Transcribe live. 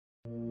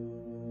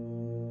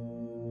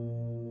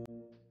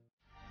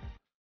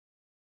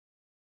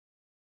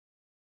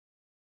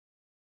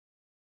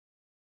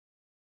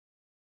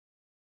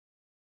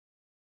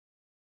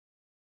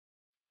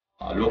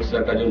आलोक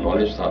sir का जो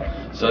knowledge था,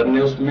 सर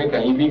ने उसमें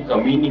कहीं भी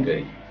कमी नहीं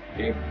करी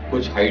कि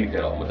कुछ हाइड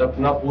करा, मतलब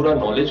अपना पूरा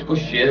नॉलेज को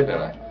शेयर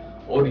करा है।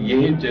 और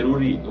यही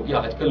जरूरी, क्योंकि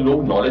आजकल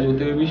लोग नॉलेज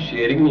होते हुए भी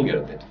शेयरिंग नहीं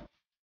करते।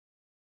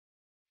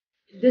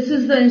 This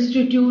is the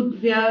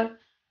institute where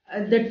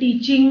the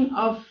teaching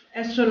of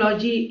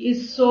astrology is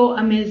so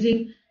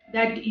amazing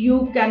that you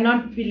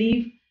cannot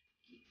believe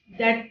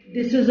that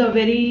this is a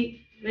very,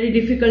 very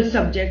difficult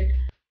subject.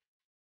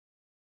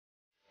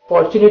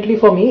 Fortunately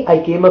for me, I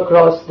came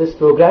across this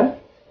program,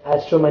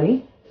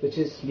 Astromoney, which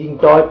is being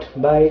taught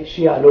by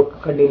Shri Alok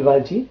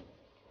Khandelwal ji.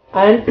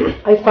 And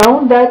I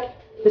found that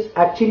this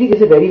actually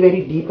is a very,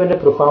 very deep and a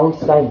profound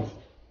science.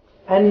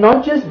 And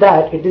not just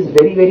that, it is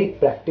very, very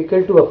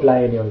practical to apply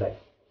in your life.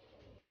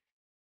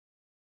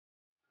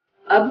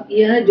 अब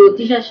यह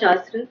ज्योतिष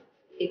शास्त्र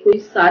एक कोई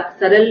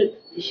सरल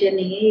विषय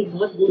नहीं है, एक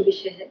बहुत गूढ़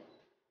विषय है।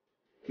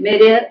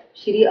 मेरे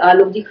श्री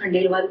आलोक जी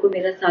खंडेलवाल को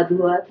मेरा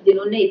साधुवाद,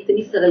 जिन्होंने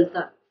इतनी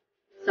सरलता,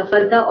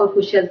 सफलता और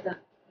कुशलता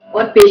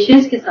और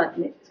पेशेंस के साथ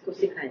में इसको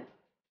सिखाया।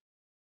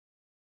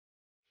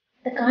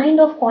 The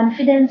kind of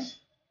confidence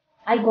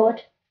I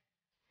got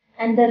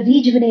and the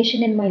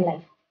rejuvenation in my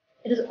life,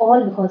 it is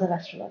all because of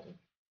astrology.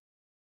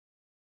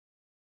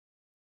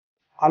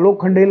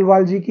 आलोक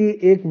खंडेलवाल जी की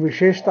एक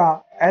विशेषता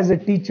as a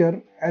teacher,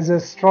 as a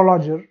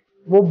astrologer,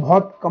 वो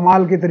बहुत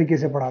कमाल के तरीके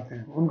से पढ़ाते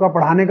हैं। उनका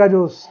पढ़ाने का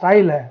जो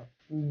स्टाइल है,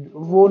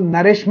 वो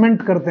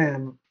नरिशमेंट करते हैं।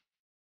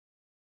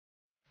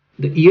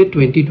 The year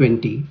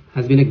 2020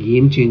 has been a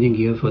game-changing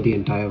year for the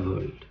entire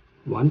world.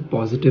 One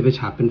positive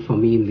which happened for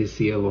me in this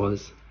year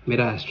was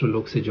मेरा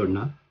एस्ट्रोलोक से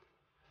जुड़ना,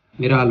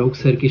 मेरा आलोक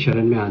सर की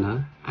शरण में आना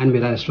एंड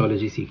मेरा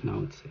एस्ट्रोलॉजी सीखना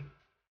उनसे।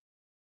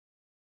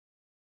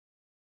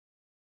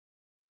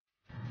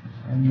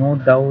 No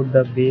doubt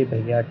the way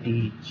Bhaiya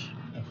teach,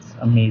 it's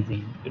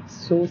amazing. It's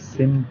so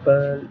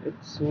simple,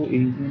 it's so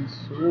easy,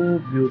 so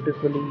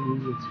beautifully he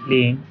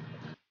explained